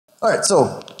All right,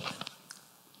 so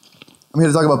I'm here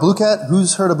to talk about Blucat.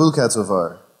 Who's heard of Blucat so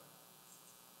far?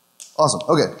 Awesome.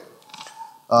 Okay.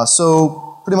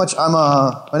 So pretty much,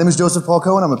 my name is Joseph Paul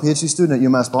Cohen. I'm a Ph.D. student at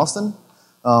UMass Boston.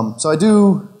 So I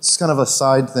do, this is kind of a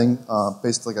side thing,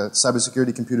 based like a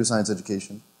cybersecurity computer science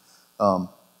education. I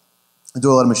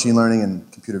do a lot of machine learning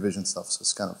and computer vision stuff, so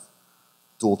it's kind of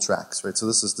dual tracks, right? So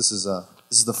this is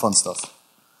the fun stuff.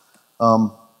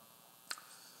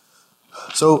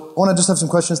 So I want to just have some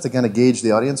questions to kind of gauge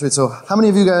the audience, right? So how many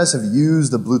of you guys have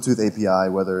used the Bluetooth API,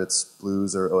 whether it's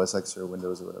Blues or OS X or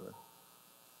Windows or whatever?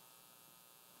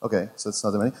 Okay, so it's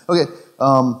not that many. Okay,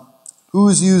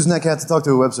 who's used Netcat to talk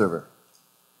to a web server?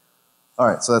 All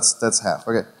right, so that's half.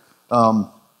 Okay,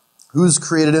 who's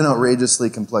created an outrageously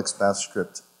complex bash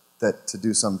script to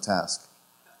do some task?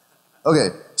 Okay,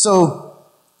 so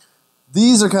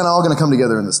these are kind of all going to come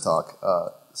together in this talk.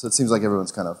 So it seems like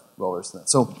everyone's kind of well versed in that.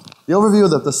 So the overview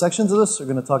of the sections of this are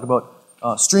going to talk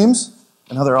about streams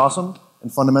and how they're awesome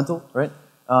and fundamental, right?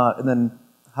 And then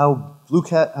how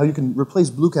you can replace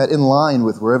Blucat in line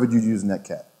with wherever you use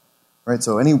Netcat, right?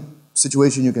 So any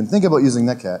situation you can think about using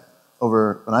Netcat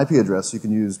over an IP address, you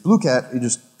can use Blucat. You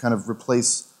just kind of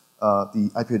replace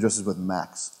the IP addresses with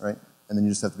MACs, right? And then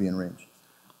you just have to be in range.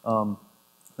 Then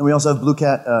we also have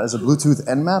Blucat as a Bluetooth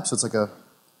nmap, so it's like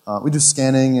we do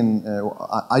scanning and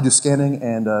I do scanning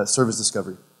and service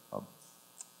discovery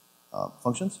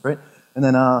functions, right? And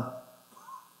then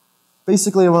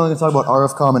basically I'm only going to talk about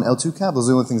RFCOM and L2CAP. Those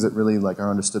are the only things that really are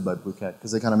understood by Blucat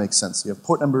because they kind of make sense. You have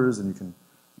port numbers and you can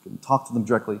talk to them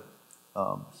directly.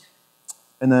 And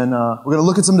then we're going to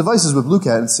look at some devices with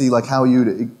Blucat and see how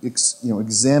you'd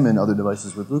examine other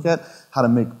devices with Blucat, how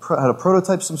to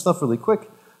prototype some stuff really quick,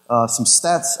 some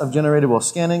stats I've generated while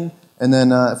scanning, and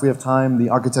then if we have time, the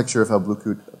architecture of how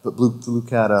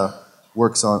Blucat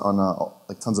works on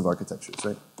tons of architectures,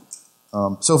 right?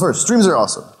 So first, streams are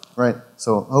awesome, right?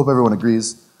 So I hope everyone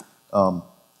agrees.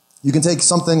 You can take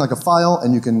something like a file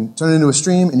and you can turn it into a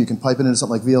stream and you can pipe it into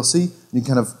something like VLC. And you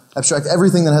can kind of abstract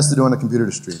everything that has to do on a computer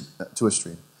to a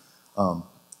stream.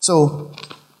 So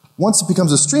once it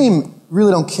becomes a stream,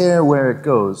 really don't care where it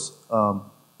goes.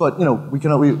 But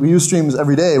we use streams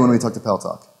every day when we talk to Pal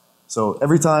Talk. So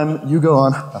every time you go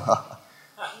on,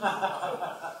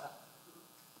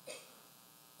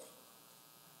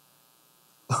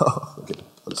 oh, okay,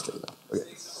 I'll just take it. Okay.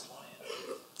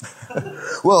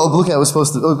 Well, Blucat was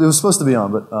supposed to be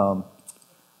on, but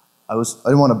I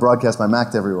didn't want to broadcast my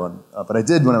Mac to everyone, but I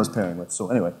did when I was pairing with. So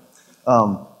anyway,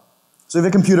 so you have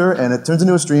a computer and it turns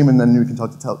into a stream, and then you can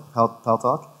talk to Pal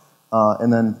Talk,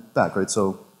 and then back, right?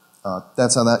 So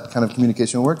that's how that kind of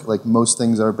communication will work. Like most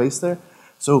things are based there.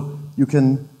 So you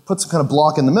can put some kind of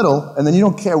block in the middle, and then you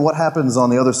don't care what happens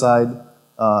on the other side,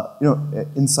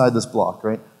 inside this block,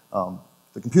 right?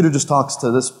 The computer just talks to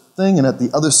this thing, and at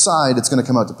the other side, it's going to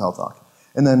come out to Pal Talk.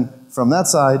 And then from that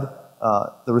side,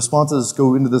 the responses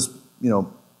go into this,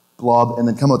 blob, and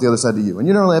then come out the other side to you. And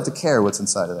you don't really have to care what's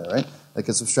inside of there, right? Like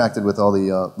it's abstracted with all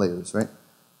the layers, right?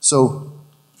 So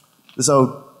this is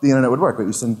how the internet would work, right?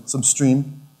 You send some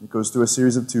stream, it goes through a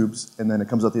series of tubes, and then it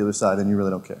comes out the other side, and you really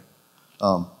don't care.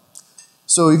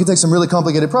 So you can take some really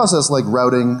complicated process like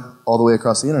routing all the way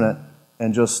across the internet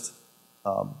and just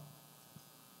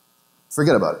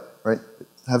forget about it, right?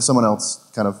 Have someone else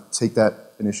kind of take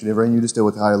that initiative, right? And you just deal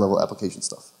with higher level application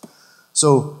stuff.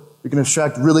 So you can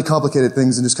abstract really complicated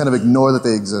things and just kind of ignore that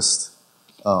they exist,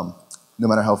 no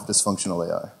matter how dysfunctional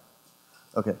they are.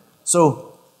 Okay,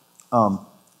 so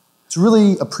to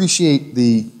really appreciate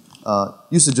the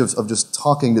usage of just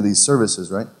talking to these services,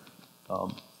 right?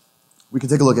 We can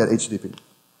take a look at HTTP.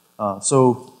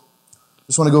 So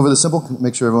just want to go over this simple,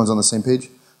 make sure everyone's on the same page.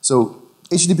 So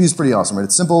HTTP is pretty awesome, right?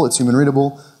 It's simple, it's human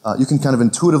readable. You can kind of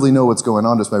intuitively know what's going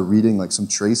on just by reading some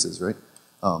traces, right?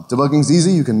 Debugging's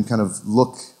easy. You can kind of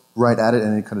look right at it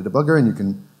in any kind of debugger, and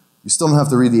you still don't have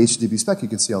to read the HTTP spec. You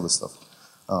can see all this stuff.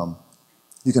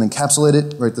 You can encapsulate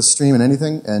it, right? The stream and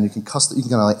anything, and you can kind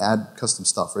of add custom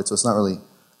stuff, right? So it's not really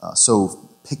so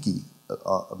picky,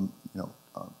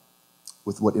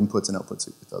 with what inputs and outputs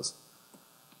it does,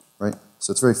 right?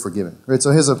 So it's very forgiving, right? So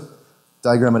here's a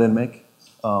diagram I didn't make.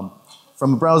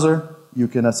 From a browser, you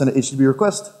can send an HTTP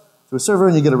request to a server,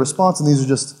 and you get a response. And these are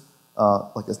just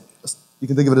you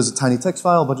can think of it as a tiny text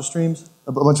file, a bunch of strings,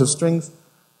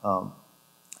 and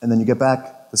then you get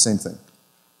back the same thing,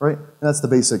 right? And that's the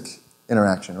basic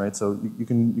interaction, right? So you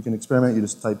can experiment. You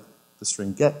just type the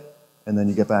string get, and then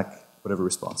you get back whatever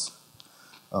response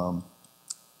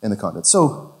in the content.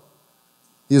 So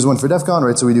here's one for DEF CON,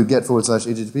 right? So we do get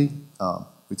 /HTTP.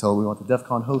 We tell it we want the DEF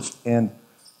CON host, and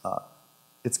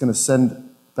it's going to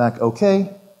send back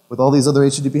OK, with all these other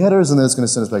HTTP headers, and then it's going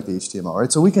to send us back to HTML, right?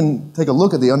 So we can take a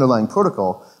look at the underlying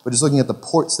protocol by just looking at the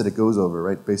ports that it goes over,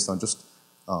 right, based on just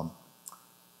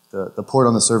the port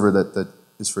on the server that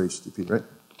is for HTTP, right?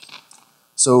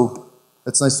 So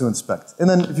it's nice to inspect. And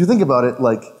then if you think about it,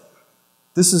 like,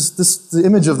 the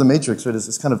image of the matrix, right,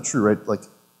 is kind of true, right? Like,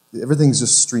 everything's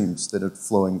just streams that are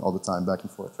flowing all the time back and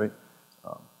forth, right?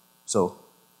 So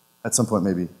at some point,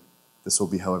 maybe this will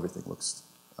be how everything looks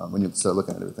when you start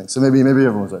looking at everything. So maybe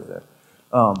everyone's already there,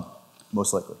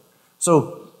 most likely.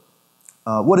 So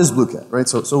what is Blucat, right?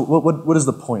 So what is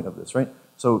the point of this, right?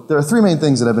 So there are three main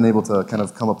things that I've been able to kind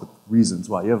of come up with reasons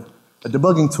why. You have a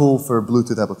debugging tool for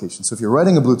Bluetooth applications. So if you're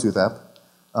writing a Bluetooth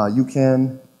app, you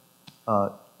can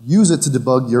use it to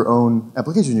debug your own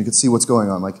application. You can see what's going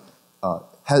on. Like,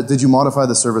 did you modify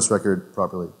the service record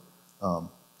properly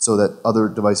so that other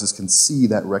devices can see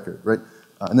that record, right?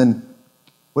 And then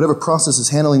whatever process is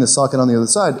handling the socket on the other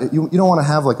side, you don't want to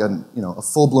have like a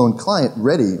full-blown client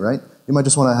ready, right? You might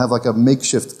just want to have like a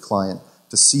makeshift client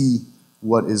to see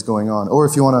what is going on. Or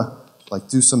if you want to like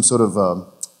do some sort of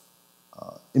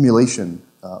emulation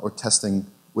or testing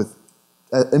with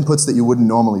inputs that you wouldn't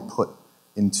normally put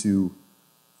into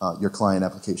your client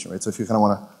application, right? So if you kind of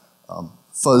want to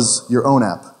fuzz your own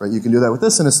app, right, you can do that with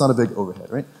this, and it's not a big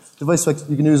overhead, right? You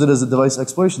can use it as a device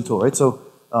exploration tool, right? So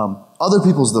other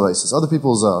people's devices, other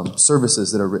people's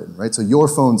services that are written, right? So your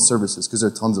phone's services, because there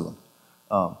are tons of them.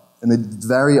 And they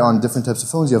vary on different types of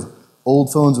phones. You have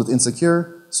old phones with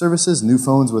insecure services, new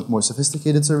phones with more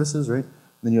sophisticated services, right?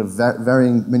 And then you have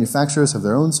varying manufacturers have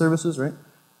their own services, right?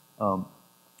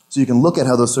 So you can look at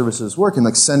how those services work and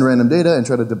like send random data and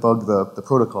try to debug the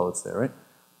protocol that's there, right?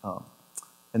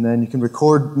 And then you can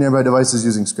record nearby devices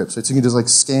using scripts, right? So you can just like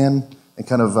scan and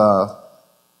kind of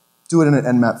do it in an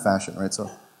nmap fashion, right? So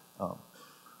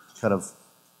kind of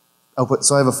output.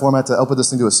 So I have a format to output this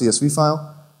thing to a CSV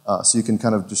file, so you can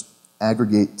kind of just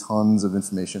aggregate tons of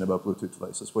information about Bluetooth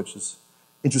devices, which is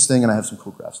interesting, and I have some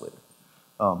cool graphs later.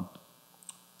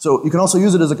 So you can also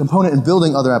use it as a component in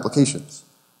building other applications.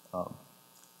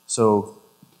 So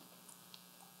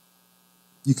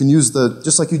you can use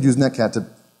just like you'd use Netcat to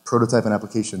prototype an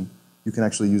application, you can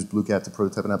actually use Blucat to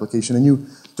prototype an application, and you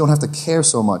don't have to care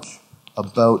so much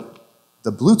about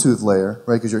the Bluetooth layer,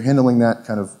 right, because you're handling that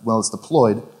kind of while it's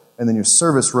deployed, and then your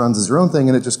service runs as your own thing,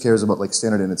 and it just cares about like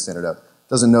standard in and standard out.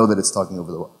 Doesn't know that it's talking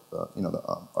over the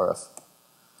RF.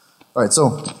 All right,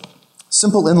 so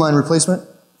simple inline replacement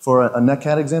for a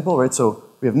Netcat example, right? So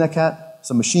we have Netcat,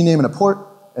 some machine name and a port,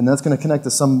 and that's going to connect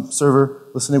to some server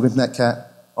listening with Netcat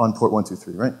on port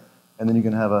 123, right? And then you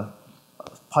can have a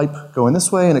pipe going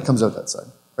this way, and it comes out that side,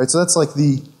 right? So that's like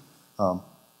the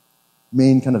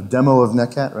main kind of demo of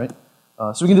Netcat, right?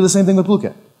 So we can do the same thing with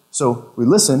Blucat. So we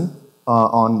listen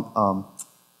on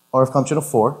RFCOMM channel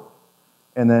 4,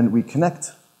 and then we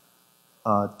connect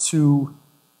to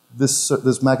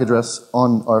this MAC address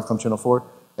on RFCOMM channel 4,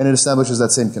 and it establishes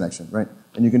that same connection, right?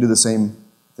 And you can do the same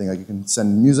thing, like you can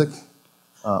send music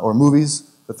or movies.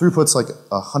 The throughput's like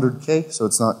 100K, so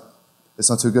it's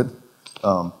not too good.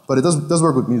 But it does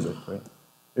work with music, right?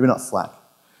 Maybe not FLAC.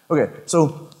 Okay,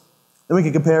 so then we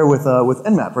can compare with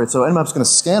nmap, right? So nmap's going to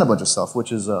scan a bunch of stuff,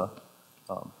 which is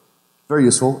very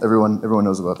useful. Everyone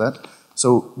knows about that.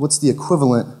 So what's the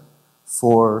equivalent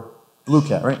for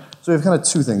Blucat, right? So we have kind of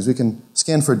two things. We can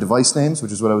scan for device names,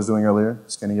 which is what I was doing earlier,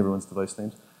 scanning everyone's device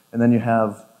names. And then you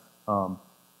have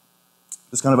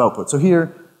this kind of output. So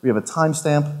here we have a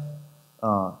timestamp,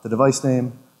 the device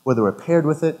name, whether we're paired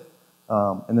with it,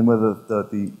 and then whether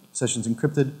the session's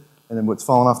encrypted, and then what's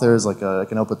fallen off there is like I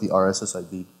can output the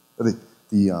RSSID, or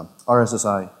the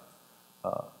RSSI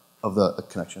of the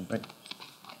connection, right?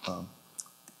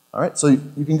 All right, so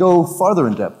you can go farther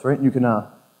in depth, right? You can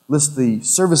list the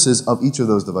services of each of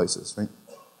those devices, right?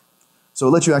 So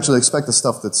it lets you actually expect the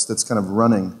stuff that's kind of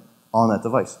running on that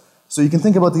device. So you can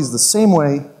think about these the same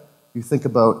way you think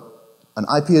about an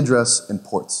IP address and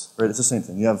ports, right? It's the same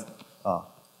thing. You have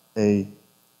a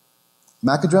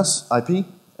MAC address, IP,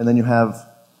 and then you have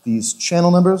these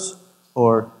channel numbers,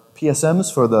 or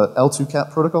PSMs for the L2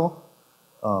 CAP protocol,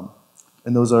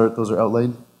 and those are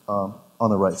outlaid on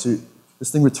the right. So this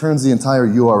thing returns the entire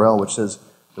URL, which says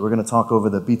that we're going to talk over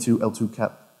the B2 L2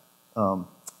 CAP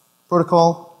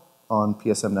protocol on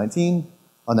PSM 19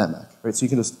 on that MAC, right? So you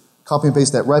can just copy and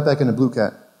paste that right back into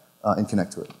Blucat and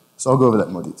connect to it. So I'll go over that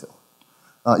in more detail.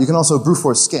 You can also brute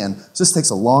force scan. So this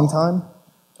takes a long time,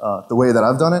 the way that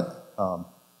I've done it.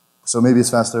 So maybe it's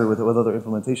faster with other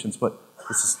implementations, but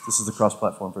this is the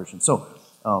cross-platform version. So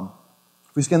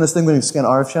if we scan this thing, we can scan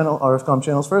RFCOMM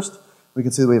channels first. We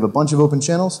can see that we have a bunch of open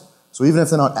channels. So even if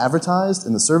they're not advertised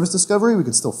in the service discovery, we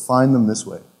can still find them this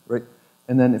way, right?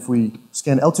 And then if we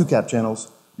scan L2 cap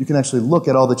channels, you can actually look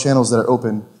at all the channels that are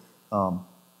open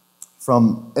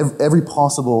from every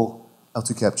possible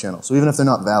L2 cap channel. So even if they're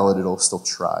not valid, it'll still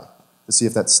try to see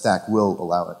if that stack will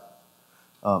allow it.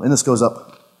 And this goes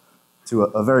up to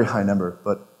a very high number,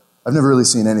 but I've never really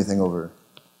seen anything over,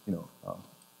 you know,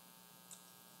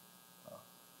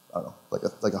 I don't know, like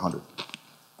 100.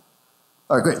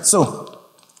 All right, great. So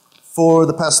for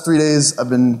the past 3 days, I've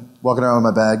been walking around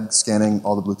with my bag, scanning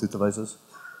all the Bluetooth devices.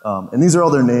 And these are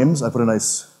all their names. I put a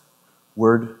nice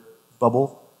word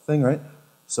bubble thing, right?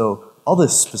 So all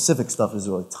this specific stuff is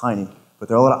really tiny, but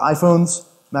there are a lot of iPhones,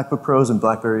 MacBook Pros, and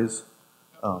BlackBerries.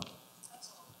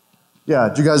 Yeah,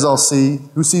 do you guys all see?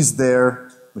 Who sees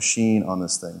their machine on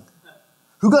this thing?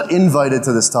 Who got invited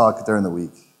to this talk during the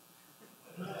week?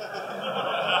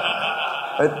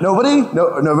 Nobody?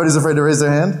 No, nobody's afraid to raise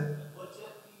their hand?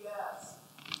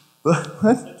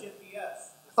 What?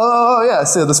 Oh, yeah,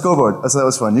 so the scoreboard. So that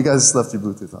was fun. You guys left your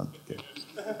Bluetooth on. Okay.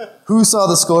 Who saw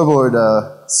the scoreboard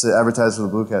advertised for the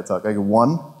Blucat talk? Like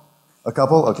one? A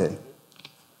couple? Okay.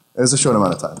 It was a short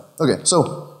amount of time. Okay,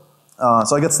 so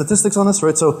I got statistics on this,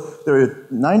 right? So there are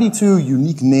 92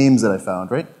 unique names that I found,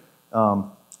 right?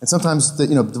 And sometimes the,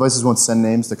 devices won't send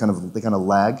names. They kind of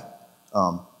lag,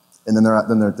 and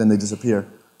then they disappear.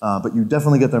 But you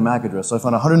definitely get their MAC address. So I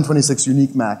found 126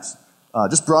 unique MACs,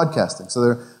 just broadcasting. So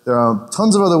there are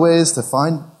tons of other ways to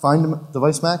find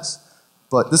device MACs,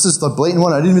 but this is the blatant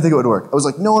one. I didn't even think it would work. I was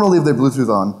like, no one will leave their Bluetooth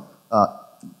on.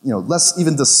 Less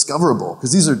even discoverable,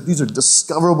 because these are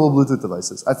discoverable Bluetooth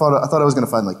devices. I thought I was going to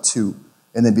find like 2,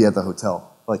 and then be at the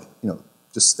hotel, like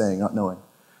just staying, not knowing.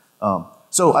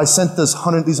 So I sent these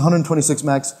 126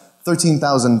 MACs,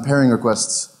 13,000 pairing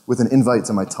requests with an invite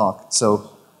to my talk.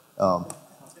 So that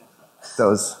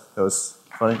was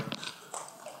funny.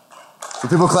 The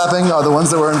people clapping are the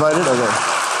ones that were invited. Okay.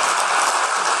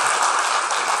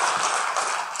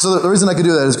 So the reason I could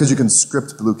do that is because you can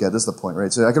script Blucat. That's the point,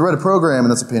 right? So I could write a program,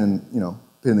 and that's a pain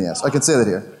in the ass. I could say that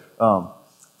here.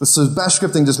 But so bash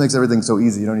scripting just makes everything so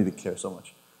easy. You don't need to care so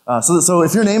much. So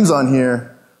if your name's on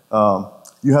here,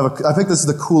 I picked this as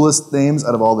the coolest names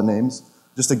out of all the names,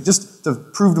 just to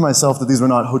prove to myself that these were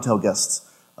not hotel guests.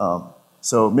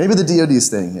 So maybe the DoD is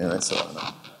staying here, right? So I don't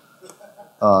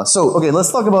know. Okay,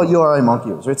 let's talk about URI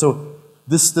monkeys, right? So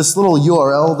this little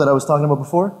URL that I was talking about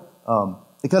before.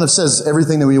 It kind of says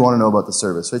everything that we want to know about the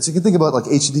service, right? So you can think about like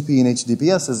HTTP and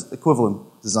HTTPS as equivalent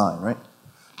design, right?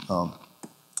 All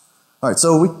right,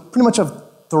 so we pretty much have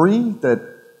 3 that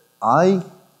I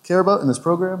care about in this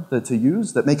program to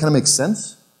use that kind of make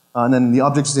sense, and then the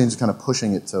object exchange is kind of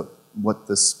pushing it to what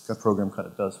this program kind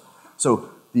of does. So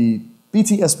the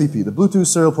BTSPP, the Bluetooth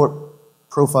Serial Port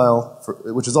Profile,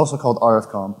 which is also called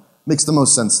RFCOM, makes the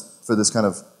most sense for this kind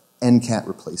of NCAT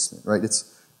replacement, right?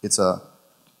 It's a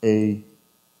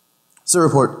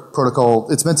serial port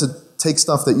protocol. It's meant to take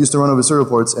stuff that used to run over serial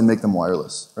ports and make them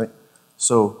wireless, right?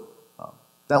 So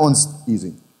that one's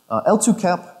easy. L2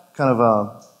 cap kind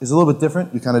of is a little bit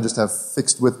different. You kind of just have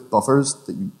fixed width buffers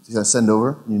that you send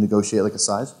over, and you negotiate like a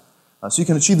size. So you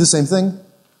can achieve the same thing,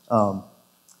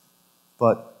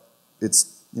 but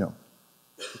it's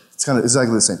kind of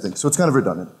exactly the same thing. So it's kind of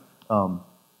redundant. And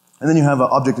then you have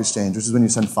object exchange, which is when you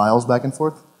send files back and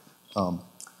forth.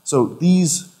 So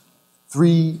these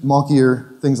 3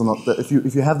 monkier things if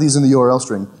you have these in the URL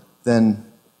string, then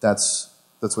that's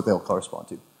what they'll correspond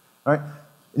to. All right?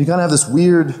 And you kind of have this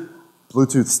weird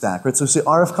Bluetooth stack, right? So say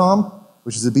RFCOM,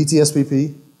 which is a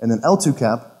BTSPP, and then L2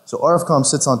 cap. So RFCOM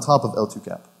sits on top of L2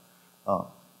 cap.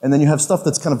 And then you have stuff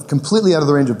that's kind of completely out of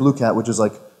the range of Blucat, which is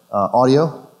like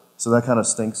audio. So that kind of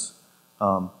stinks.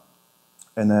 And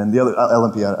then the other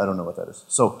LMP, I don't know what that is.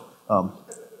 So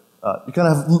you kind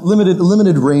of have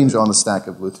limited range on the stack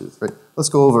of Bluetooth, right? Let's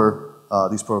go over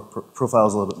these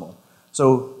profiles a little bit more.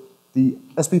 So the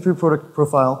SPP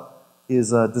profile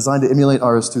is designed to emulate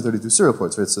RS-232 serial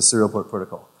ports, right? It's a serial port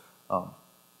protocol.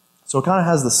 So it kind of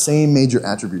has the same major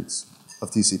attributes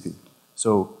of TCP.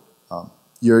 So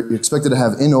you're expected to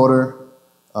have in-order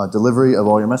delivery of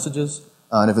all your messages,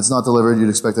 and if it's not delivered, you'd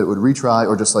expect that it would retry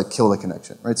or just like kill the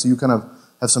connection, right? So you kind of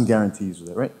have some guarantees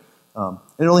with it, right?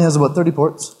 It only has about 30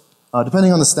 ports.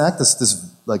 Depending on the stack,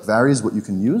 this like varies what you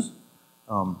can use.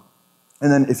 And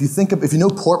then if you know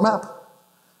port map,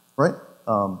 right?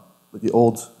 Like the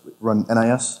old run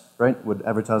NIS, right? Would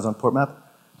advertise on port map.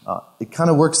 It kind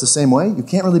of works the same way. You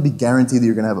can't really be guaranteed that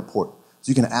you're going to have a port. So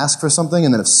you can ask for something,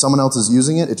 and then if someone else is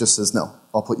using it, it just says no.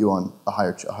 I'll put you on a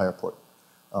higher port.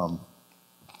 So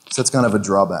that's kind of a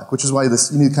drawback, which is why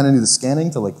you kind of need the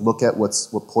scanning to like look at what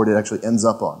port it actually ends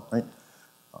up on, right?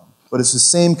 But it's the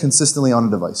same consistently on a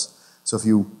device. So if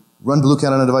you run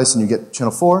Blucat on a device and you get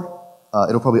channel 4,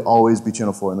 it'll probably always be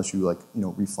channel 4 unless you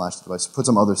reflash the device, put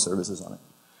some other services on it.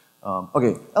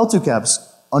 Okay, L2 caps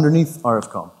underneath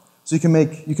RFCOMM. So you can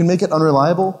make it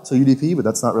unreliable to UDP, but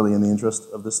that's not really in the interest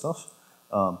of this stuff.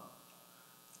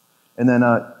 And then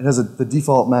it has the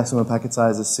default maximum packet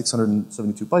size is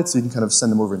 672 bytes, so you can kind of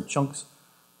send them over in chunks.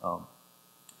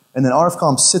 And then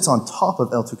RFCOMM sits on top of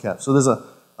L2 cap. So there's a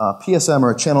PSM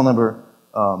or a channel number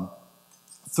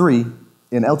 3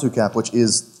 in L2 cap, which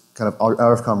is kind of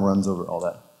RFCOMM runs over all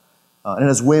that. And it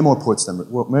has way more port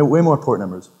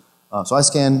numbers. So I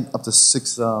scan up to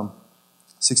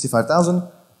 65,000,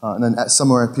 and then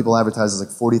somewhere people advertise as like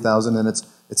 40,000, and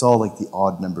it's all like the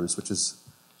odd numbers, which is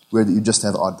weird that you just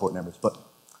have odd port numbers, but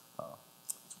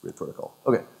it's a weird protocol.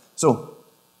 Okay, so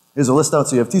here's a list out.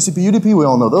 So you have TCP, UDP, we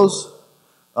all know those.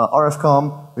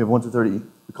 RFCOMM, we have 1 to 30, we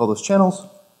call those channels.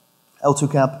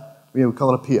 L2 cap, we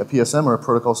call it a PSM or a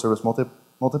protocol service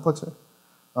multiplexer.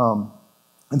 And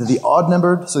then the odd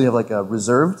numbered, so you have like a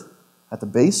reserved at the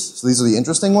base. So these are the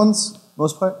interesting ones,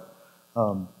 most part.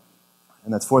 And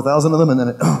that's 4,000 of them, and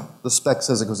then the spec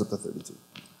says it goes up to 32.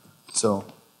 So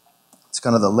it's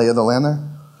kind of the lay of the land there.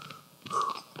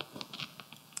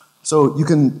 So you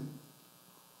can,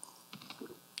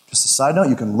 just a side note,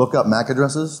 you can look up MAC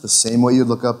addresses the same way you'd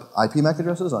look up IP MAC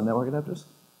addresses on network adapters.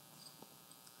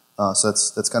 So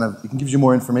that's kind of, it gives you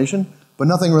more information, but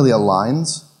nothing really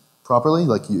aligns properly.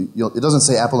 Like it doesn't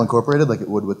say Apple Incorporated like it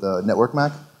would with the network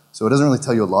MAC, so it doesn't really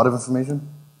tell you a lot of information.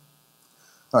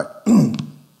 All right.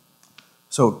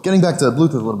 So getting back to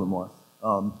Bluetooth a little bit more,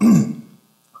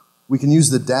 we can use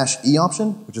the -E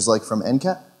option, which is like from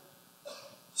NCAT.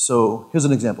 So here's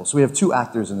an example. So we have two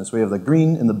actors in this. We have the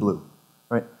green and the blue,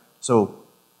 right? So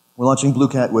we're launching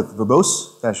Blucat with verbose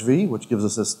 -V, which gives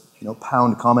us this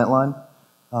pound comment line.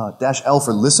 -L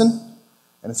for listen,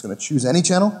 and it's going to choose any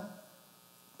channel.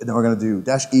 And then we're going to do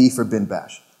 -E for bin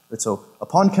bash. Right? So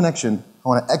upon connection, I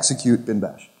want to execute bin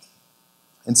bash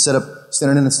and set up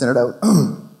standard in and standard out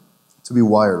to be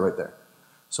wired right there.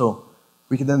 So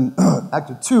we can then,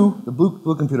 actor 2, the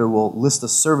blue computer will list the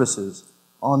services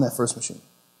on that first machine.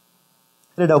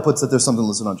 And it outputs that there's something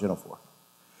listed on channel 4.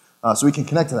 So we can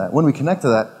connect to that. When we connect to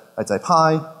that, I type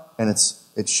hi, and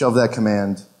it shoved that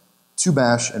command to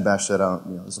bash, and bash said,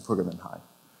 there's a program in hi.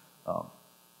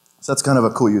 So that's kind of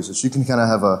a cool usage. You can kind of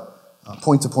have a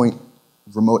point-to-point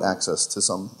remote access to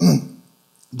some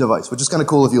device, which is kind of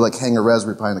cool if you like hang a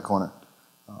Raspberry Pi in the corner,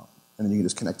 and then you can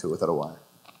just connect to it without a wire.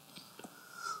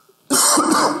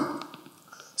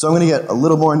 So I'm going to get a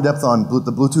little more in depth on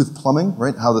the Bluetooth plumbing,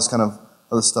 right? How this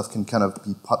stuff can kind of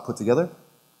be put together.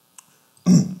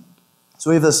 So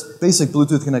we have this basic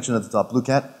Bluetooth connection at the top,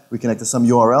 Blucat. We connect to some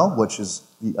URL, which is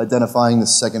identifying the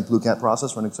second Blucat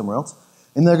process running somewhere else.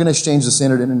 And they're going to exchange the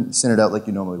standard in and standard out like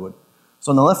you normally would.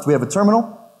 So on the left we have a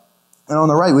terminal, and on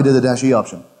the right we did the -E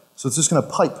option. So it's just going to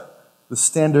pipe the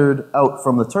standard out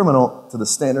from the terminal to the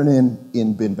standard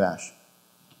in bin bash.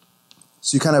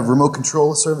 So you kind of remote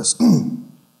control a service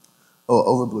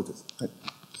over Bluetooth. Right?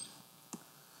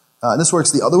 And this works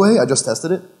the other way. I just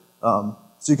tested it.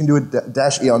 So you can do a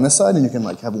 -E on this side, and you can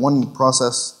like have one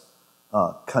process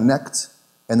connect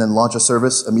and then launch a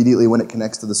service immediately when it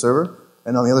connects to the server.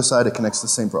 And on the other side, it connects to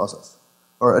the same process,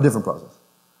 or a different process.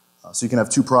 So you can have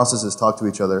two processes talk to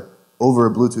each other over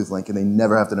a Bluetooth link, and they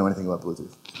never have to know anything about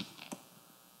Bluetooth.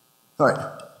 All right.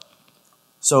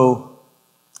 So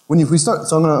if we start,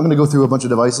 so I'm going to go through a bunch of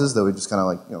devices that we just kind of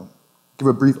like give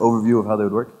a brief overview of how they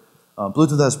would work.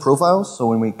 Bluetooth has profiles, so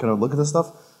when we kind of look at this stuff,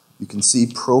 you can see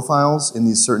profiles in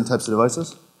these certain types of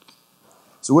devices.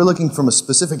 So we're looking from a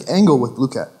specific angle with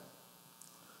Blucat.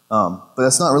 But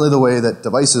that's not really the way that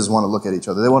devices want to look at each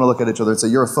other. They want to look at each other and say,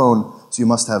 you're a phone, so you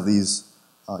must have these,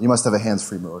 you must have a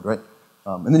hands-free mode, right?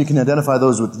 And then you can identify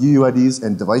those with UUIDs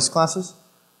and device classes.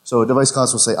 So a device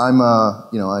class will say, I'm a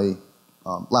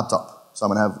laptop. So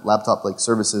I'm going to have laptop-like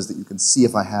services that you can see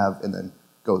if I have, and then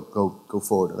go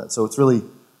forward with that. So it's really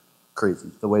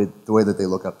crazy, the way that they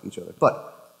look up each other. But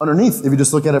underneath, if you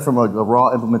just look at it from a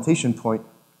raw implementation point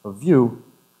of view,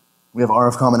 we have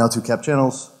RFCOMM and L2 cap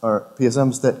channels, or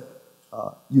PSMs, that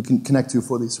you can connect to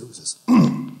for these services.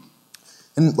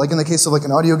 And like in the case of like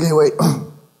an audio gateway,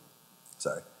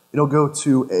 sorry, it'll go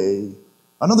to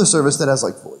another service that has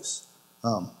like voice.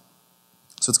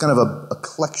 So it's kind of a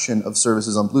collection of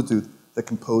services on Bluetooth that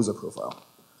compose a profile.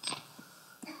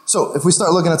 So if we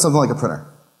start looking at something like a printer.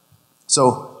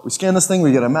 So we scan this thing,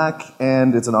 we get a Mac,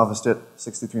 and it's an OfficeJet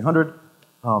 6300.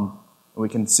 We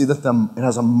can see that it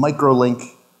has a microlink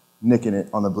NIC in it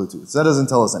on the Bluetooth. So that doesn't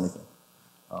tell us anything.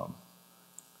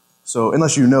 So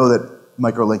unless you know that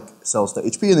microlink sells to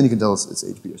HP, and then you can tell us it's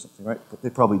HP or something, right? But they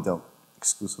probably don't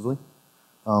exclusively.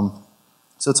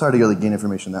 So So it's hard to really gain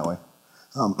information that way.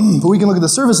 But we can look at the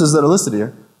services that are listed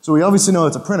here. So we obviously know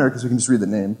it's a printer because we can just read the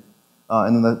name.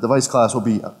 And then the device class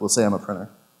will say I'm a printer.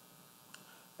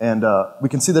 And we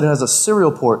can see that it has a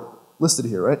serial port listed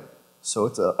here, right? So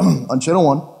it's on channel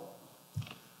 1.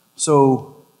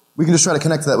 So we can just try to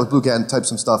connect to that with Blucat and type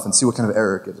some stuff and see what kind of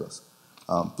error it gives us.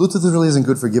 Bluetooth really isn't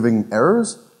good for giving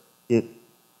errors.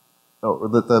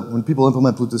 When people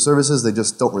implement Bluetooth services, they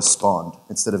just don't respond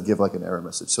instead of give like an error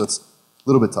message. So it's a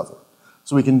little bit tougher.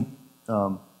 So we can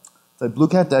type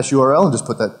blucat-URL and just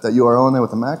put that URL in there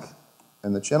with the MAC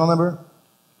and the channel number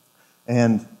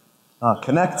and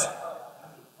connect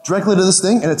directly to this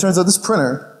thing. And it turns out this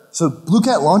printer, so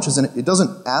Blucat launches and it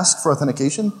doesn't ask for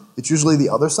authentication. It's usually the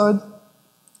other side.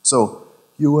 So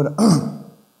you would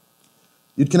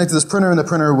you'd connect to this printer and the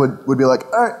printer would be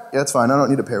like, all right, yeah, it's fine. I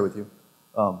don't need to pair with you.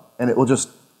 And it will just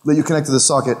let you connect to the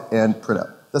socket and print out.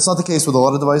 That's not the case with a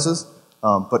lot of devices,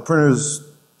 but printers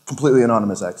completely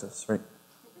anonymous access, right?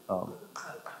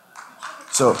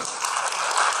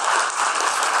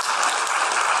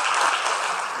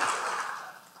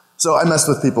 So I messed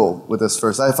with people with this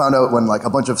first. I found out when like a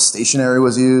bunch of stationery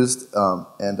was used,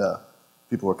 and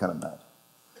people were kind of mad.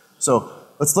 So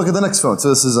let's look at the next phone. So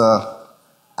this is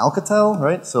Alcatel,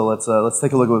 right? So let's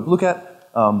take a look at Blucat.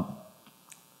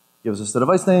 Gives us the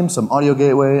device name, some audio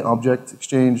gateway, object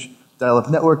exchange, dial-up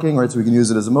networking, right? So we can use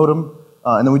it as a modem,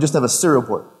 and then we just have a serial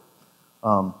port.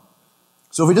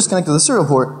 So if we just connect to the serial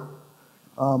port,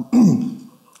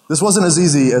 this wasn't as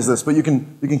easy as this, but you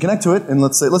can connect to it, and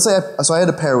let's say so I had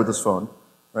to pair with this phone,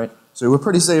 right? So we're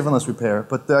pretty safe unless we pair,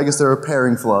 but I guess there are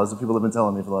pairing flaws that people have been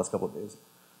telling me for the last couple of days.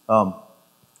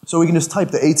 So we can just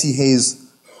type the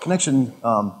AT-Haze connection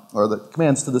or the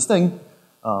commands to this thing,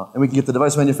 and we can get the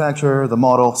device manufacturer, the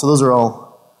model. So those are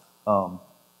all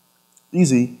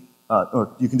easy,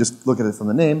 or you can just look at it from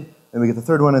the name. And we get the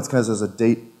third one. It's kind of as a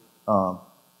date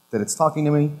that it's talking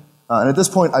to me. And at this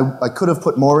point, I could have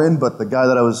put more in, but the guy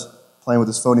that I was playing with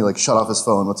his phone, he like shut off his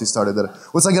phone once he started that.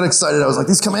 Once I got excited, I was like,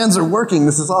 these commands are working.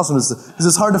 This is awesome. Because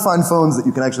it's hard to find phones that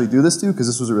you can actually do this to, because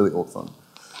this was a really old phone.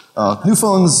 New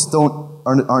phones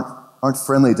aren't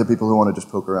friendly to people who want to just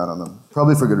poke around on them,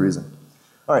 probably for good reason.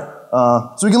 All right,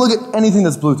 so we can look at anything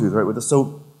that's Bluetooth, right? With this.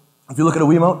 So if you look at a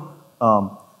Wiimote,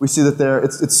 we see that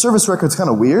its service record's kind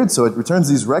of weird. So it returns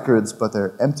these records, but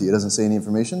they're empty. It doesn't say any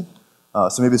information.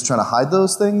 So maybe it's trying to hide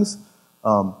those things.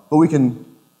 But we can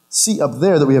see up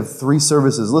there that we have 3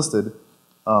 services listed.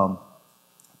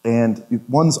 And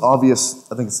one's obvious.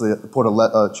 I think it's the port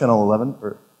channel 11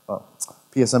 or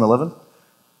PSM 11.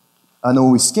 And then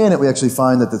when we scan it, we actually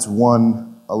find that it's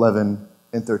 1, 11,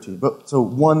 and 13. But so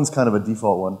 1's kind of a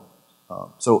default one.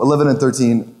 So 11 and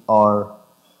 13 are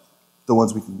the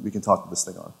ones we can talk to this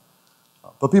thing on.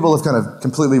 But people have kind of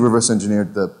completely reverse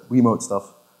engineered the Wiimote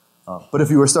stuff. But if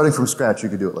you were starting from scratch, you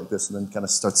could do it like this and then kind of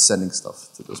start sending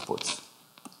stuff to those ports.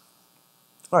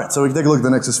 All right, so we can take a look at the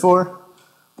Nexus 4. All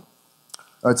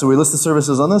right, so we list the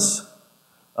services on this.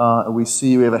 We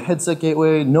see we have a headset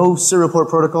gateway, no serial port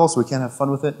protocol, so we can't have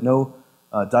fun with it. No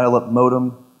dial-up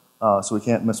modem, so we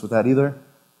can't mess with that either.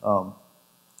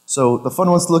 So the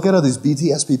fun ones to look at are these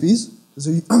BT SPPs.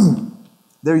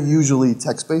 They're usually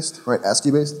text-based, right,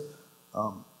 ASCII-based.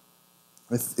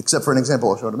 Except for an example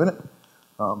I'll show in a minute.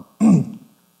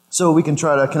 So we can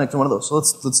try to connect to one of those. So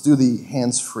let's do the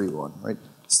hands-free one, right?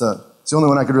 It's the only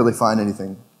one I could really find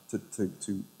anything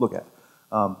to look at.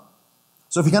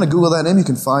 So if you kind of Google that name, you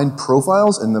can find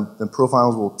profiles, and the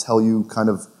profiles will tell you kind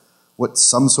of what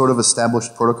some sort of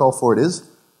established protocol for it is.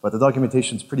 But the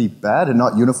documentation's pretty bad and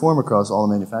not uniform across all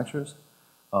the manufacturers.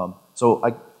 So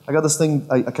I got this thing,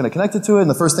 I kind of connected to it, and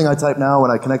the first thing I type now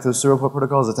when I connect to the serial port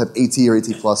protocol is I type AT or AT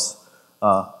plus,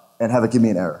 and have it give me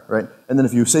an error, right? And then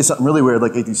if you say something really weird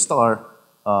like AT star,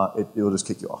 it will just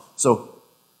kick you off. So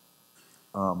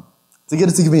to get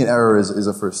it to give me an error is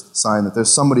a first sign that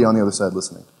there's somebody on the other side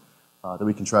listening. That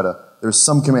we can try to, there's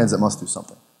some commands that must do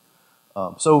something.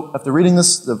 So after reading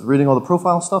this, reading all the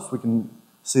profile stuff, we can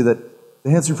see that the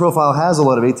hands-free profile has a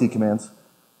lot of AT commands,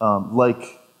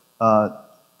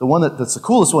 the one that's the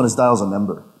coolest one is dials a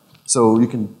number. So you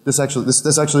can, this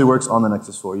actually works on the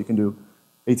Nexus 4. You can do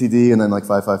ATD and then like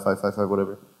 55555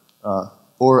 whatever.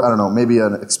 Or I don't know, maybe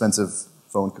an expensive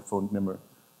phone number.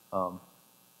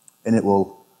 And it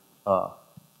will,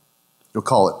 you'll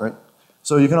call it, right?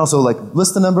 So you can also like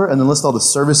list the number and then list all the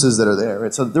services that are there,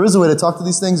 right? So there is a way to talk to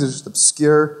these things. They're just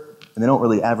obscure and they don't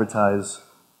really advertise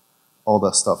all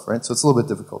that stuff, right? So it's a little bit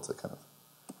difficult to kind of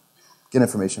get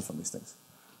information from these things.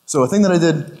 So a thing that I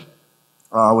did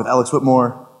with Alex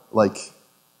Whitmore like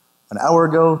an hour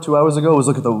ago, 2 hours ago, was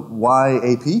look at the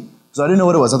YAP. So I didn't know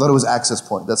what it was. I thought it was access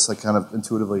point. That's like kind of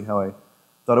intuitively how I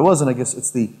thought it was, and I guess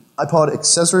it's the iPod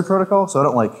accessory protocol. So I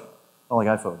don't like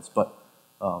iPhones, but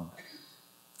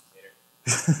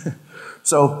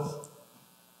so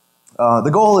the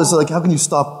goal is like, how can you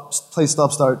play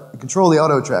stop start and control the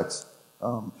auto tracks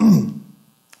on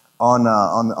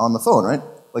the phone, right?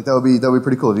 Like that would be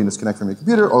pretty cool if you can just connect from your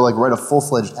computer, or like write a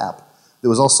full-fledged app that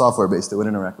was all software based that would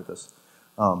interact with this.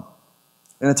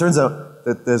 And it turns out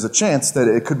that there's a chance that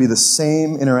it could be the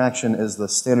same interaction as the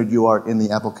standard UART in the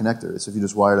Apple connector. So if you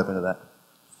just wire it up into that.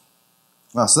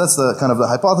 So that's the kind of the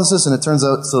hypothesis, and it turns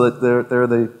out so that they're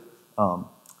the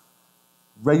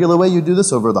regular way you do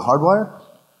this over the hardwire,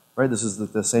 right? This is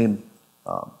the same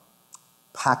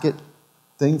packet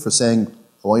thing for saying,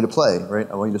 I want you to play, right?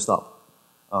 I want you to stop.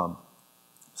 So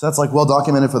that's like well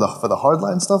documented for the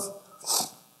hardline stuff.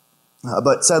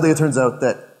 But sadly, it turns out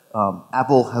that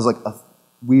Apple has like a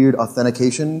weird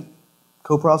authentication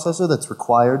coprocessor that's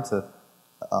required to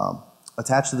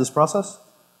attach to this process.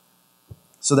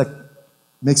 So that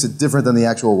makes it different than the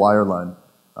actual wireline,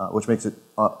 which makes it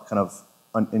kind of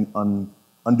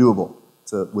undoable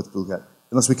with Blucat,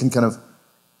 unless we can kind of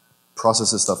process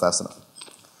this stuff fast enough.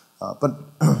 But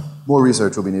more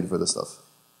research will be needed for this stuff.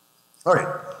 All right,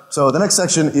 so the next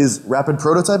section is rapid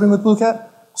prototyping with Blucat.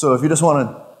 So if you just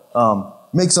want to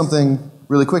make something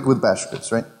really quick with bash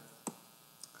scripts, right?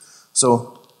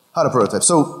 So how to prototype.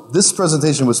 So this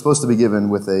presentation was supposed to be given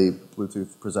with a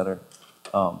Bluetooth presenter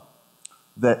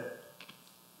the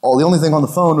only thing on the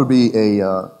phone would be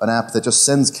an app that just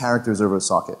sends characters over a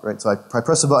socket, right? So I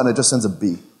press a button, it just sends a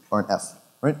B or an F,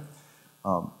 right?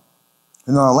 And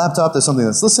then on a laptop, there's something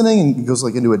that's listening and it goes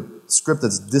like into a script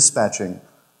that's dispatching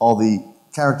all the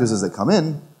characters as they come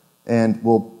in, and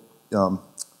will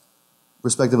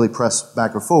respectively press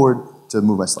back or forward to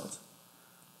move my slides.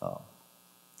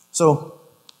 So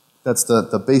that's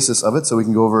the basis of it. So we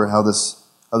can go over how this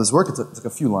works. It's like a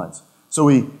few lines. So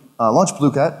we launch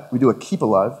Blucat. We do a keep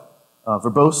alive,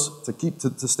 verbose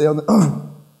to stay on the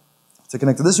to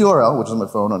connect to this URL, which is on my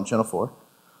phone on channel 4.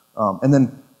 And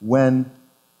then when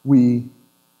we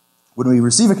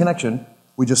receive a connection,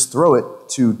 we just throw it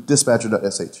to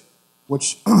dispatcher.sh,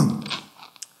 which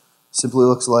simply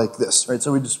looks like this, right?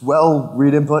 So we just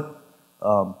read input.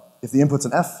 If the input's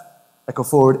an F, echo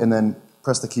forward, and then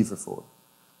press the key for forward.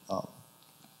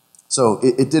 So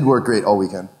it did work great all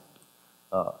weekend.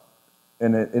 So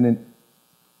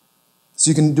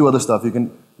you can do other stuff. You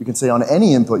can say on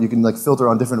any input, you can like filter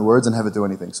on different words and have it do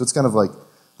anything. So it's kind of like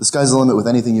the sky's the limit with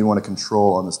anything you want to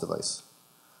control on this device.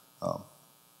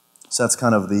 So that's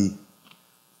kind of the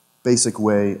basic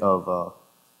way of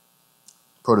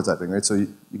prototyping, right? So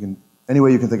you can, any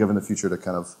way you can think of in the future to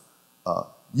kind of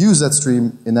use that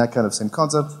stream in that kind of same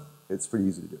concept, it's pretty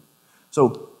easy to do.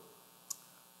 So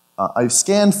I've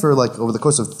scanned for like over the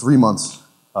course of 3 months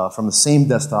from the same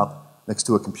desktop next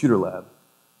to a computer lab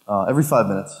every 5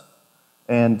 minutes.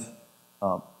 And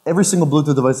every single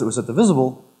Bluetooth device that was set to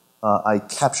visible, I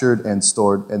captured and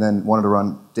stored and then wanted to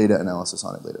run data analysis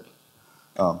on it later.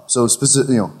 So specific,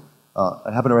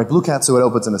 I happen to write Blucat, so it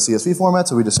opens in a CSV format,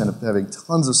 so we just end up having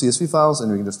tons of CSV files,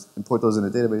 and we can just import those in a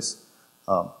database,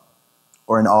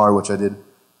 or in R, which I did,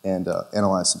 and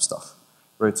analyze some stuff.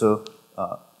 Right, so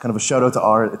kind of a shout out to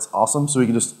R, it's awesome. So we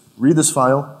can just read this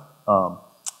file,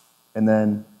 and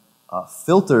then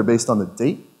filter based on the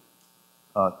date,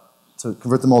 to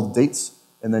convert them all to dates,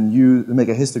 and then make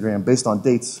a histogram based on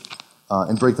dates,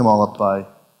 and break them all up by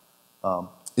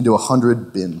into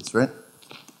 100 bins, right?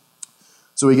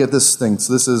 So we get this thing.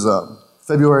 So this is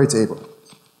February to April.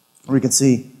 We can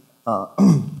see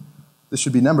this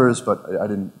should be numbers, but I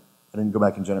didn't go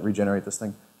back and regenerate this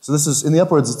thing. So this is in the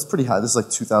upwards. It's pretty high. This is like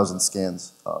 2,000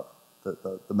 scans.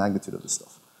 The magnitude of this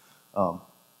stuff.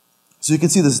 So you can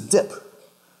see this dip.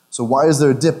 So why is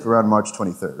there a dip around March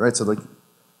 23rd? Right. So like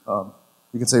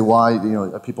you can say why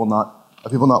are people not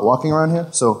walking around here?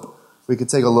 So we could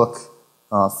take a look,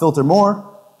 filter more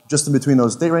just in between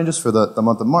those date ranges for the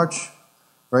month of March.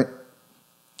 Right?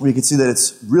 We can see that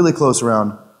it's really close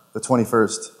around the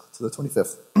 21st to the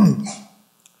 25th.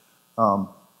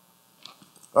 All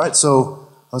right, so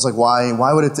I was like, why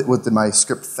did my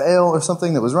script fail or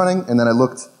something that was running? And then I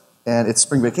looked, and it's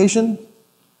spring vacation.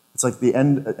 It's like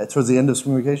towards the end of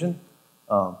spring vacation.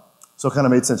 So it kind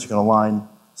of made sense. You can align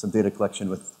some data collection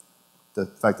with the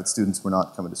fact that students were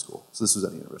not coming to school. So this was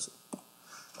at a university.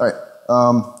 All right,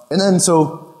 and then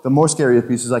so the more scary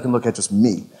piece is I can look at just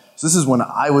me. So this is when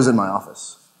I was in my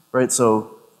office, right?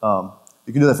 So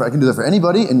you can do that I can do that for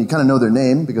anybody, and you kind of know their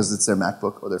name because it's their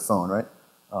MacBook or their phone, right?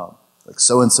 Like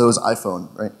so-and-so's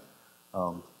iPhone, right?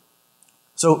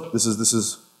 So this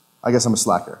is, I guess I'm a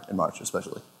slacker in March,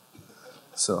 especially.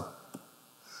 So,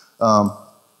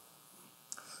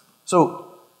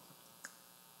 So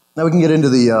now we can get into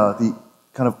the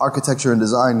kind of architecture and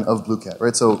design of Blucat,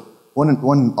 right? So one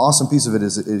awesome piece of it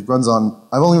is it runs on,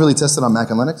 I've only really tested on Mac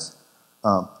and Linux,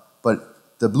 but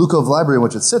the Blucove library in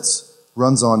which it sits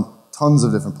runs on tons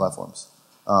of different platforms,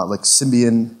 like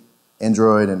Symbian,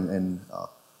 Android, and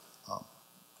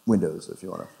Windows, if you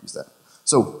want to use that.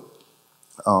 So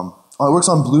it works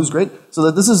on Blues great. So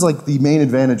that this is like the main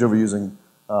advantage over using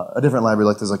a different library,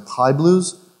 like there's like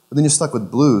PyBlues, but then you're stuck with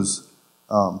Blues,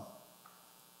 and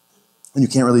you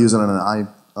can't really use it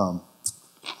on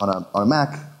on a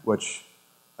Mac, which,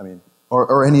 I mean,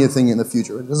 or anything in the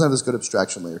future. It doesn't have this good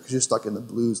abstraction layer because you're stuck in the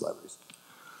Blues libraries.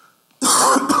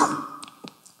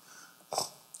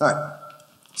 All right,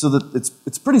 so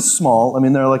it's pretty small. I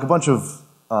mean, there are like a bunch of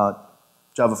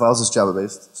Java files. It's Java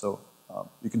based, so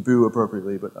you can boo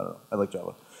appropriately, but I don't know. I like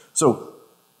Java. So,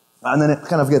 and then it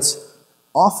kind of gets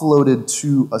offloaded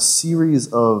to a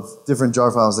series of different jar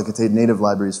files that contain native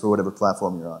libraries for whatever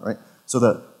platform you're on, right? So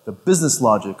the business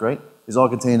logic, right, is all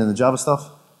contained in the Java stuff,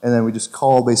 and then we just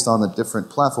call based on the different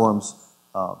platforms,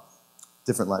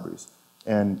 different libraries,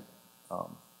 and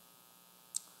kind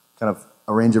of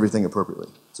arrange everything appropriately.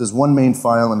 So there's one main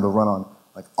file, and it'll run on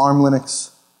like ARM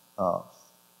Linux,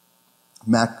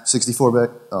 Mac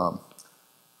 64-bit,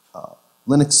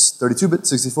 Linux 32-bit,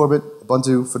 64-bit,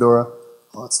 Ubuntu, Fedora,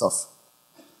 all that stuff.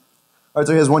 All right,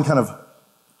 so here's one kind of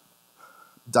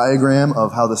diagram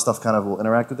of how this stuff kind of will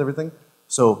interact with everything.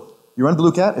 So you run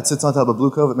Blucat, it sits on top of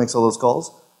Bluecove, it makes all those calls,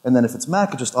 and then if it's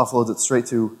Mac, it just offloads it straight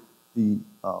to the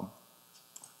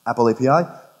Apple API,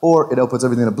 or it outputs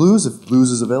everything to Blues if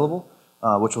Blues is available,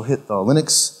 which will hit the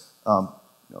Linux,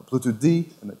 Bluetooth D,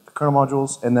 and the kernel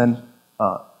modules, and then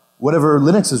whatever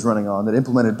Linux is running on that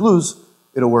implemented Blues,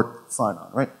 it'll work fine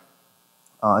on, right?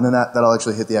 And then that'll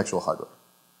actually hit the actual hardware.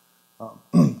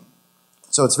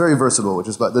 So it's very versatile, which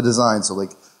is about the design, so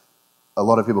like a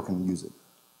lot of people can use it.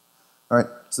 All right,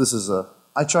 so this is a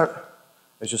eye chart.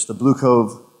 It's just the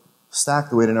Bluecove stack,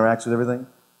 the way it interacts with everything.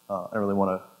 I don't really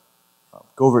want to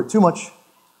go over it too much,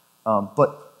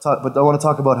 but I want to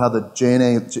talk about how the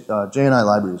JNI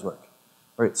libraries work.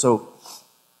 Right, so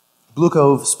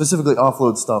Bluecove specifically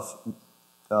offloads stuff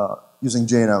using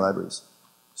JNI libraries.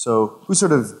 So who's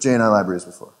heard of JNI libraries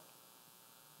before?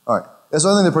 All right. Yeah, so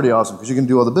I think they're pretty awesome because you can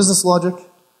do all the business logic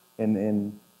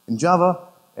in Java,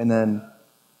 and then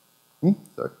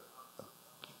sorry.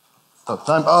 Oh,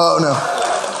 time. Oh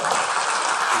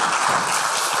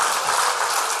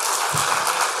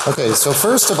no. Okay, so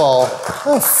first of all,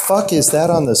 what the fuck is that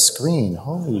on the screen?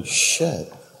 Holy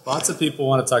shit. Lots of people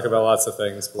want to talk about lots of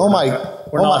things. But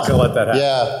we're not going to let that happen.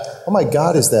 Yeah. Oh my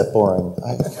God, is that boring?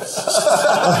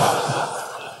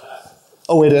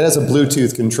 Oh wait, it has a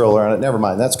Bluetooth controller on it. Never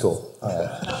mind, that's cool. All right.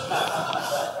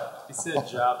 He said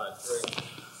Java.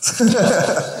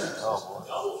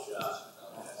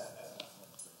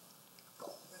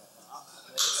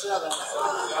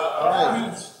 All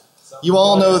right. You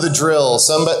all know the drill.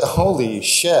 Holy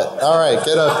shit. All right,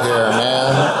 get up here,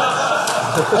 man.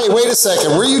 Hey, wait a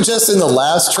second. Were you just in the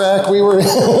last track we were in?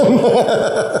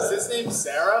 Is his name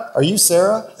Sarah? Are you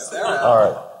Sarah? Sarah. All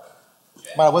right.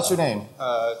 What's your name?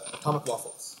 Atomic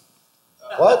Waffles.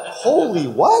 What? Holy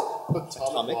what?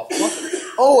 Atomic Waffles.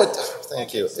 Oh,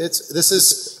 thank you. This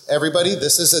is everybody.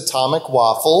 This is Atomic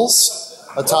Waffles.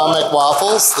 Atomic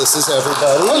Waffles. This is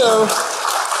everybody. Hello.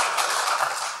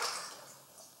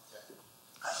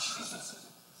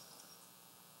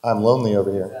 I'm lonely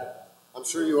over here. I'm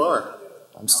sure you are.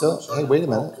 I'm still. Hey, wait a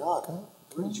minute. God,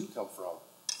 where did you come from?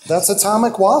 That's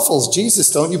Atomic Waffles. Jesus,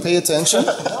 don't you pay attention?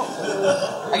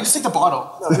 I just take the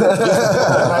bottle.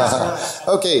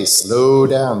 Okay, slow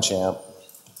down, champ.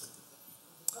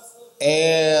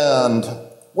 And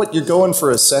what, you're going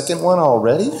for a second one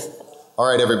already? All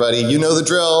right, everybody, you know the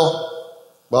drill.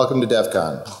 Welcome to DEF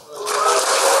CON.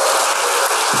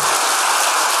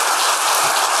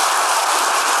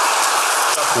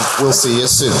 We'll see you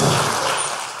soon.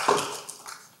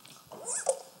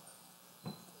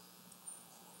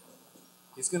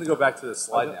 He's going to go back to the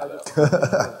slide now, though.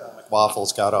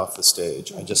 Waffles got off the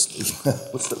stage. I just.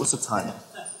 What's the time?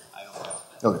 I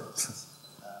don't know. Okay.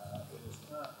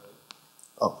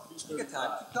 Oh.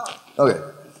 Okay.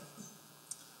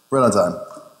 Right on time.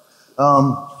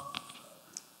 All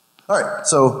right.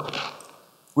 So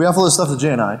we offload this stuff to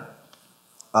JNI,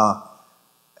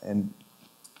 and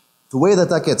the way that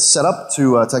gets set up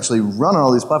to actually run on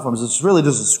all these platforms is really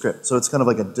just a script. So it's kind of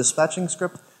like a dispatching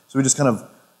script. So we just kind of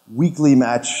weakly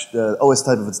match the OS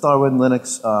type if it's Darwin,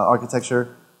 Linux,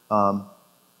 architecture,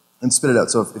 and spit it out.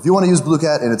 So if you want to use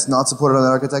Blucat and it's not supported on that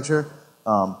architecture,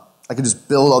 I can just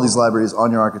build all these libraries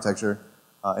on your architecture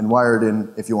and wire it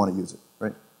in if you want to use it,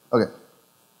 right? Okay.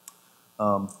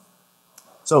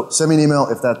 So send me an email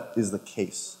if that is the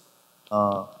case.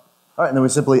 All right, and then we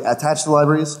simply attach the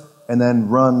libraries and then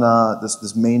run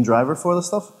this main driver for the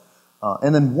stuff.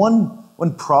 And then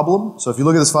one problem, so if you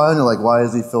look at this file and you're like, why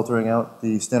is he filtering out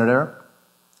the standard error?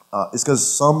 It's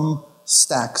because some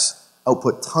stacks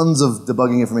output tons of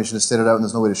debugging information to standard out and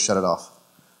there's no way to shut it off.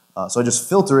 So I just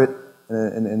filter it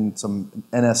in some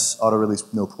NS auto-release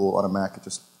millpool on a Mac.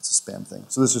 It's a spam thing.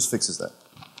 So this just fixes that.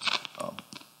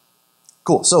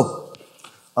 Cool. So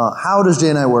how does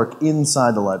JNI work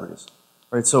inside the libraries?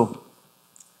 Right. So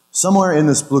somewhere in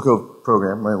this Blucat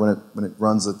program, right, when it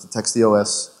runs the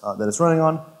TextDOS that it's running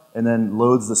on, and then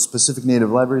loads the specific native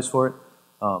libraries for it,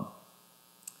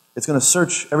 it's going to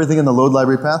search everything in the load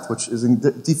library path, which is in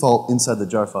default inside the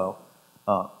jar file,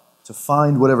 to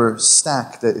find whatever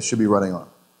stack that it should be running on.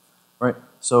 Right.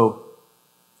 So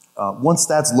once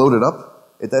that's loaded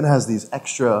up, it then has these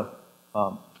extra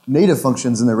native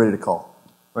functions and they're ready to call.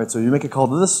 Right, so you make a call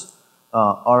to this,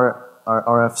 our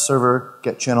RF server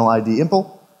get channel ID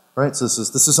impl, right? So this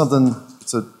is something,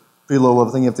 it's a pretty low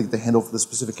level thing you have to get the handle for the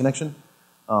specific connection.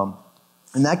 And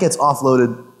that gets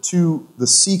offloaded to the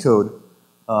C code,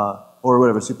 or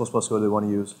whatever C++ code they want to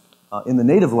use, in the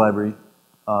native library,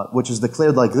 which is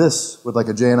declared like this, with like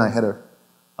a JNI header,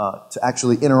 to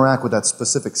actually interact with that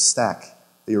specific stack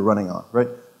that you're running on, right?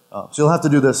 So you'll have to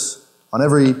do this on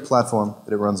every platform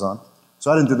that it runs on. So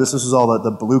I didn't do this. This is all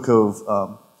the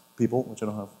Blucat people, which I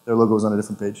don't have. Their logo is on a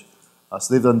different page.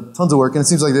 So they've done tons of work, and it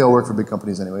seems like they all work for big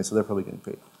companies anyway, so they're probably getting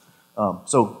paid.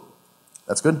 So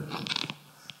that's good.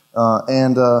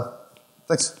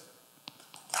 Thanks.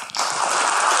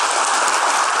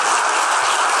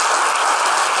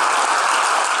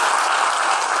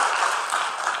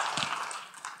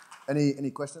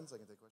 Any questions? I can take questions.